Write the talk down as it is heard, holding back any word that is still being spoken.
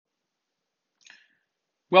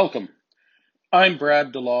Welcome. I'm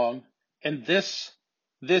Brad DeLong, and this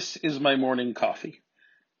is my morning coffee.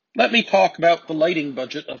 Let me talk about the lighting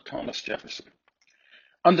budget of Thomas Jefferson.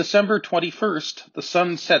 On December 21st, the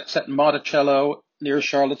sun sets at Monticello near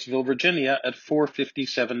Charlottesville, Virginia at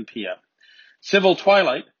 4:57 p.m. Civil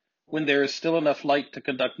twilight, when there is still enough light to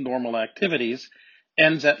conduct normal activities,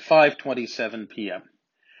 ends at 5:27 p.m.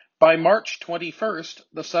 By March 21st,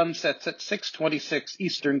 the sun sets at 6:26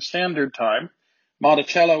 Eastern Standard Time.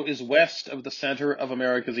 Monticello is west of the center of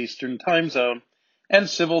America's Eastern Time Zone, and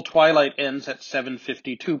civil twilight ends at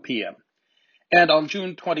 7:52 p.m. And on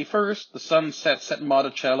June 21st, the sun sets at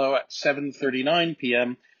Monticello at 7:39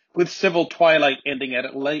 p.m., with civil twilight ending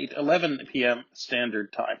at late 11 p.m.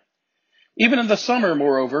 Standard Time. Even in the summer,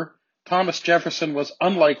 moreover, Thomas Jefferson was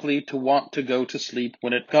unlikely to want to go to sleep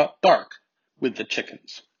when it got dark with the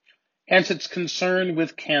chickens. Hence its concern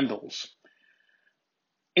with candles.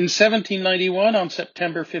 In 1791, on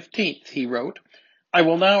September 15th, he wrote, "I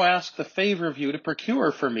will now ask the favor of you to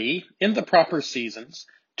procure for me, in the proper seasons,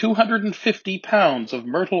 250 pounds of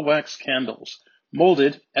myrtle wax candles,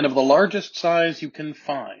 molded and of the largest size you can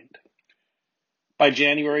find." By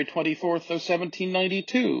January 24th of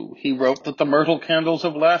 1792, he wrote that the myrtle candles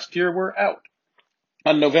of last year were out.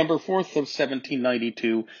 On November 4th of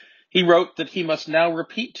 1792, he wrote that he must now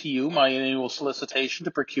repeat to you my annual solicitation to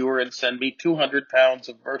procure and send me 200 pounds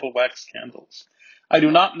of myrtle wax candles. I do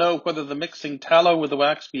not know whether the mixing tallow with the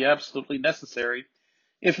wax be absolutely necessary.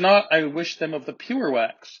 If not, I wish them of the pure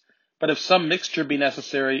wax, but if some mixture be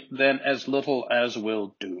necessary, then as little as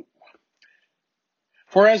will do.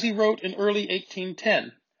 For as he wrote in early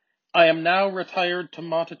 1810, I am now retired to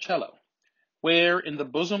Monticello, where in the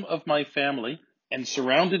bosom of my family, and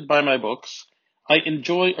surrounded by my books, I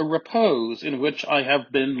enjoy a repose in which I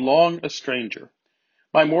have been long a stranger.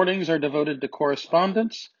 My mornings are devoted to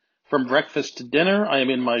correspondence. From breakfast to dinner, I am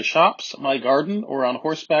in my shops, my garden, or on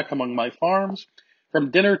horseback among my farms.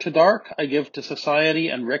 From dinner to dark, I give to society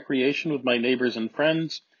and recreation with my neighbors and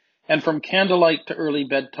friends. And from candlelight to early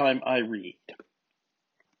bedtime, I read.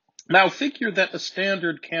 Now figure that a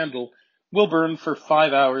standard candle will burn for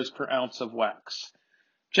 5 hours per ounce of wax.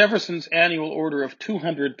 Jefferson's annual order of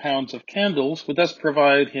 200 pounds of candles would thus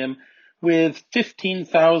provide him with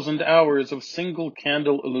 15,000 hours of single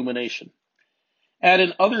candle illumination. Add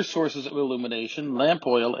in other sources of illumination, lamp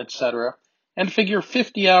oil, etc., and figure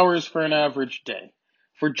 50 hours for an average day,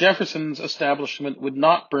 for Jefferson's establishment would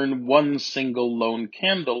not burn one single lone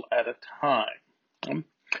candle at a time.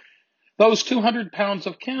 Those 200 pounds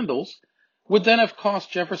of candles would then have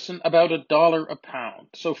cost Jefferson about $1 a pound,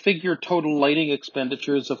 so figure total lighting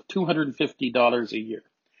expenditures of $250 a year.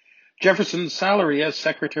 Jefferson's salary as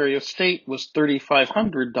Secretary of State was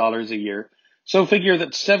 $3,500 a year, so figure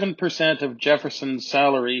that 7% of Jefferson's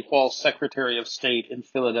salary while Secretary of State in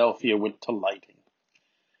Philadelphia went to lighting.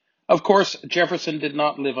 Of course, Jefferson did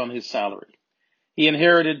not live on his salary. He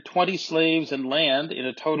inherited 20 slaves and land in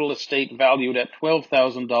a total estate valued at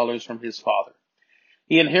 $12,000 from his father.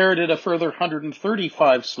 He inherited a further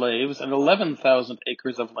 135 slaves and 11,000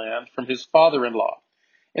 acres of land from his father-in-law,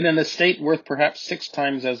 in an estate worth perhaps 6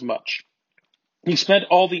 times as much. He spent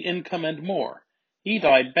all the income and more. He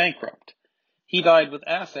died bankrupt. He died with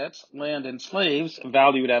assets, land and slaves,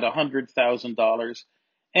 valued at $100,000,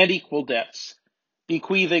 and equal debts,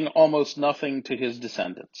 bequeathing almost nothing to his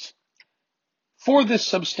descendants. For this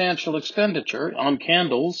substantial expenditure on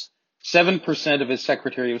candles, 7% of his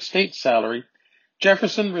Secretary of State's salary,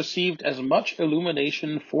 Jefferson received as much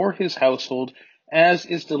illumination for his household as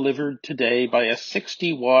is delivered today by a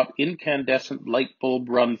 60-watt incandescent light bulb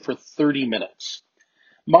run for 30 minutes.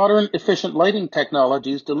 Modern efficient lighting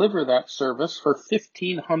technologies deliver that service for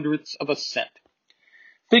 0.15 of a cent.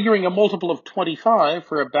 Figuring a multiple of 25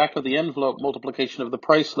 for a back-of-the-envelope multiplication of the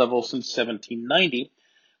price level since 1790,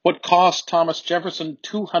 what cost Thomas Jefferson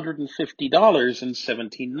 $250 in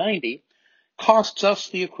 1790 costs us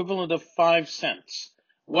the equivalent of 5 cents,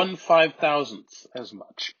 1/5,000th as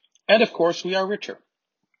much. And of course, we are richer.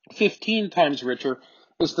 15 times richer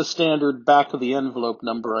is the standard back-of-the-envelope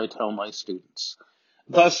number I tell my students.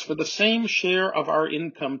 Thus, for the same share of our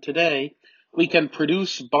income today, we can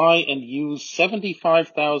produce, buy, and use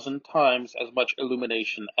 75,000 times as much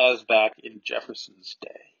illumination as back in Jefferson's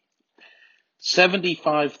day.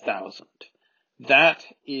 75,000. That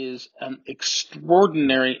is an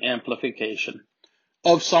extraordinary amplification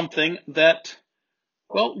of something that,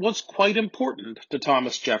 was quite important to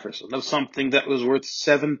Thomas Jefferson, of something that was worth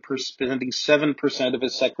 7% of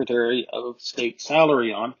his Secretary of State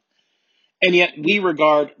salary on. And yet we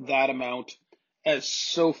regard that amount as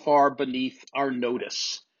so far beneath our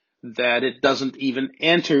notice that it doesn't even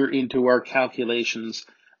enter into our calculations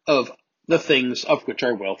of the things of which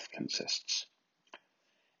our wealth consists.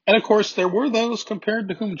 And of course, there were those compared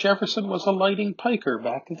to whom Jefferson was a lighting piker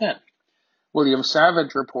back then. William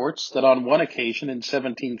Savage reports that on one occasion in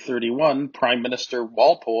 1731, Prime Minister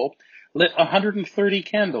Walpole lit 130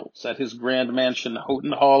 candles at his grand mansion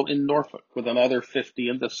Houghton Hall in Norfolk, with another 50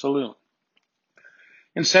 in the saloon.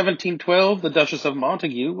 In 1712, the Duchess of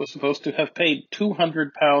Montagu was supposed to have paid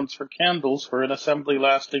 £200 for candles for an assembly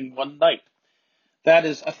lasting one night. That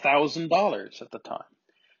is $1,000 at the time.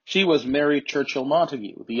 She was Mary Churchill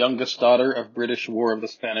Montagu, the youngest daughter of British War of the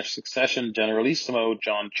Spanish Succession Generalissimo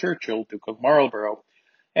John Churchill, Duke of Marlborough,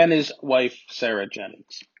 and his wife Sarah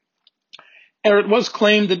Jennings. And it was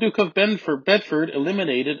claimed the Duke of Bedford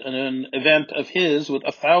eliminated an event of his with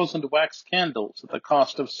 1,000 wax candles at the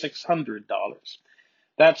cost of $600.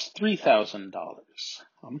 That's $3,000.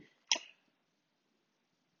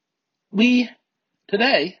 We,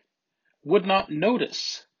 today, would not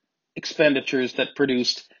notice expenditures that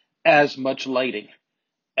produced as much lighting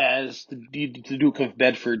as the Duke of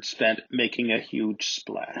Bedford spent making a huge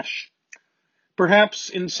splash.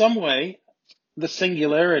 Perhaps in some way, the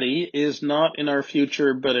singularity is not in our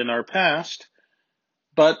future but in our past,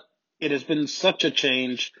 but it has been such a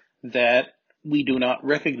change that we do not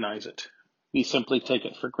recognize it. We simply take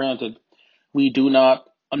it for granted. We do not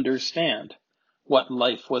understand what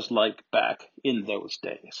life was like back in those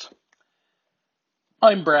days.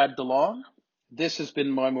 I'm Brad DeLong. This has been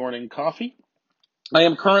my morning coffee. I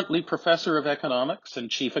am currently professor of economics and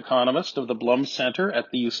chief economist of the Blum Center at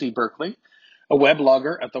the UC Berkeley, a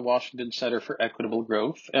weblogger at the Washington Center for Equitable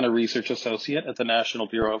Growth, and a research associate at the National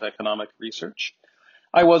Bureau of Economic Research.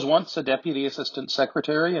 I was once a deputy assistant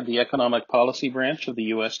secretary of the economic policy branch of the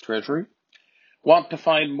U.S. Treasury. Want to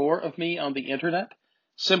find more of me on the internet?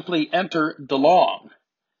 Simply enter DeLong,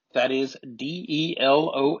 that is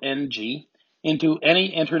DELONG, into any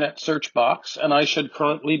internet search box, and I should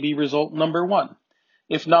currently be result number 1.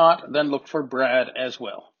 If not, then look for Brad as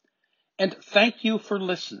well. And thank you for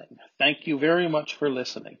listening. Thank you very much for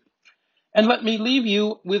listening. And let me leave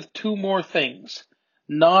you with 2 more things.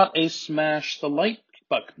 Not a smash the like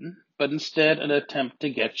button, but instead an attempt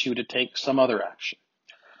to get you to take some other action.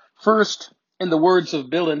 First, in the words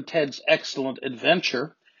of Bill and Ted's Excellent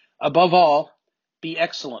Adventure, above all, be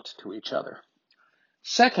excellent to each other.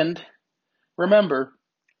 Second, remember,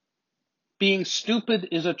 being stupid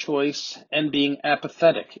is a choice and being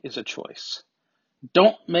apathetic is a choice.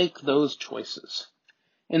 Don't make those choices.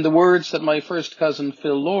 In the words that my first cousin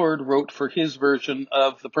Phil Lord wrote for his version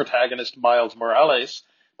of the protagonist Miles Morales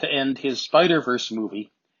to end his Spider-Verse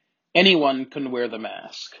movie, anyone can wear the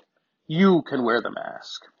mask. You can wear the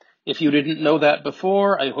mask. If you didn't know that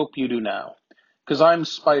before, I hope you do now. Because I'm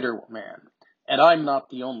Spider-Man, and I'm not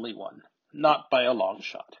the only one. Not by a long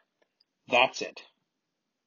shot. That's it.